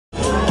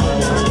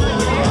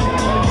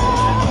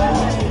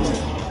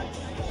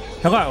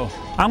Hello,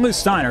 I'm Lou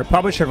Steiner,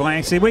 publisher of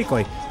Atlantic City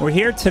Weekly. We're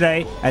here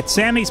today at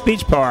Sammy's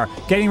Beach Bar,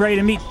 getting ready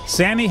to meet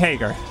Sammy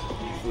Hagar.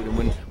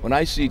 When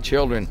I see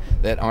children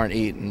that aren't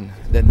eating,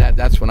 then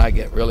that's when I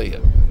get really,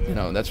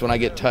 that's when I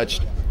get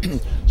touched.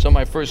 So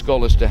my first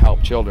goal is to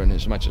help children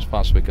as much as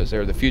possible because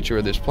they're the future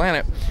of this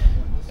planet,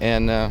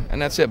 and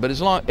that's it. But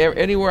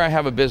anywhere I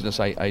have a business,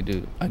 I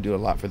do a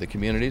lot for the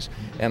communities.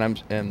 And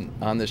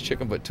on this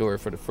chicken foot tour,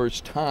 for the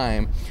first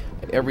time,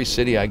 at every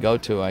city I go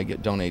to, I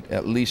donate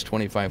at least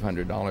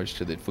 $2,500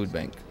 to the food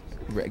bank,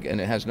 and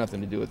it has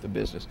nothing to do with the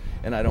business.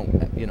 And I don't,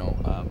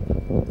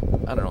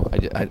 I don't know.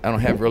 I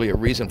don't have really a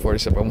reason for it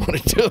except I want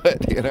to do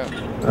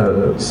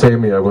it.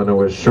 Sammy, I want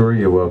to assure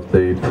you of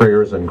the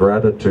prayers and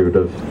gratitude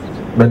of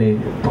many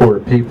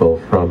poor people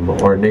from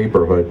our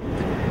neighborhood,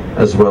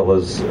 as well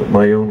as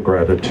my own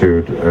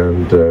gratitude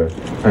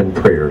and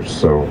prayers.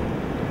 So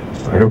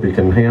I hope you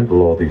can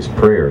handle all these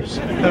prayers.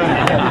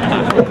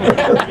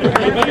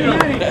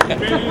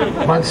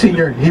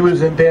 Monsignor, he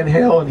was in Van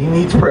Halen, he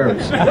needs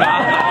prayers.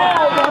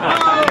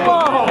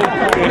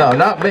 No,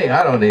 not me.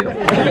 I don't need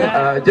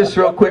them. Just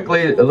real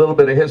quickly, a little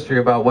bit of history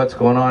about what's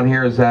going on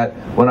here is that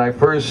when I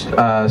first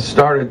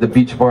started the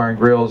Beach Bar and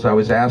Grills, I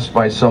was asked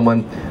by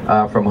someone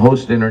from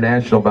Host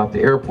International about the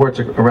airports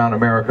around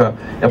America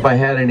if I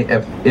had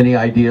any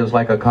ideas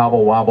like a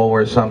Cabo Wabo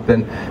or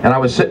something. And I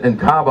was sitting in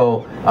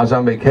Cabo, I was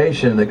on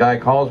vacation, and the guy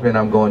calls me and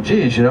I'm going,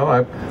 geez,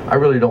 I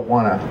really don't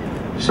want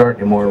to start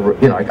any more,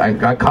 I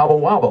got Cabo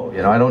Wabo,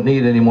 I don't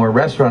need any more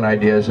restaurant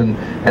ideas.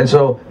 And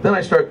so then I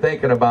started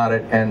thinking about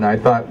it, and I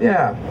thought,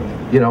 yeah,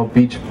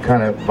 beach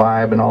kind of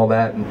vibe and all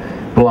that, and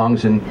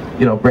belongs in,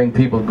 bring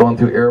people going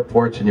through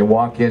airports, and you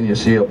walk in, you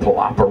see a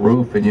palapa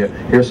roof, and you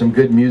hear some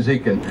good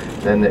music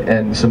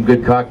and some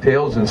good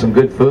cocktails and some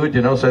good food,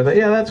 so I thought,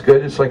 yeah, that's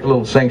good. It's like a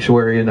little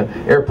sanctuary in the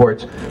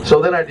airports.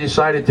 So then I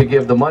decided to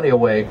give the money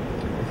away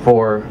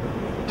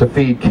to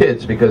feed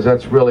kids, because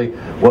that's really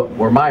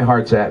where my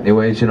heart's at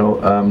anyways.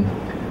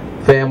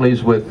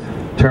 Families with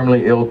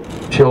terminally ill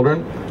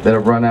children that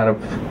have run out of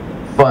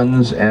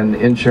funds and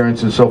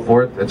insurance and so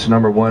forth, that's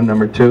number one.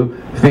 Number two,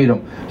 feed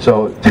them.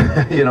 So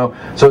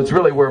so it's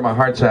really where my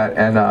heart's at,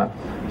 and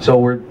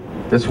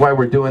that's why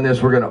we're doing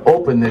this. We're going to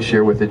open this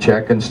year with a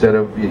check instead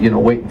of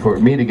waiting for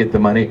me to get the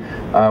money.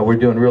 We're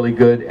doing really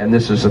good, and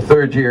this is the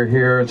third year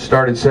here. It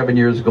started 7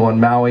 years ago in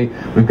Maui.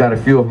 We've got a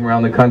few of them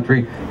around the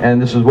country, and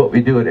this is what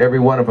we do at every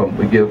one of them.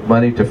 We give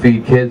money to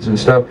feed kids and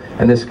stuff.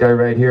 And this guy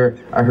right here,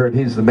 I heard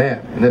he's the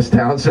man in this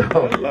town. So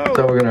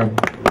we're gonna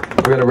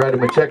write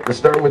him a check to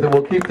start with, and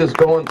we'll keep this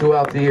going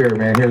throughout the year,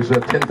 man. Here's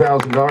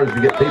 $10,000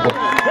 to get people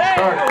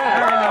started.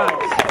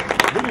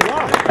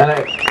 And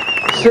I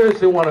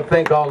seriously want to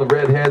thank all the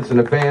redheads and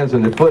the fans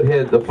and the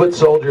foot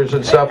soldiers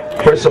and stuff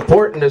for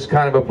supporting this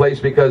kind of a place,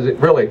 because it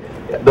really,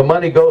 the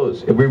money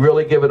goes. If we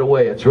really give it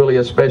away, it's really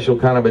a special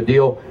kind of a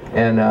deal,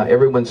 and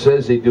everyone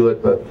says they do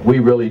it, but we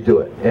really do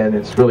it, and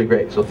it's really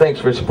great. So thanks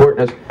for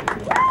supporting us.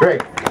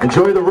 Great.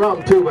 Enjoy the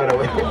rum too, by the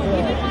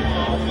way.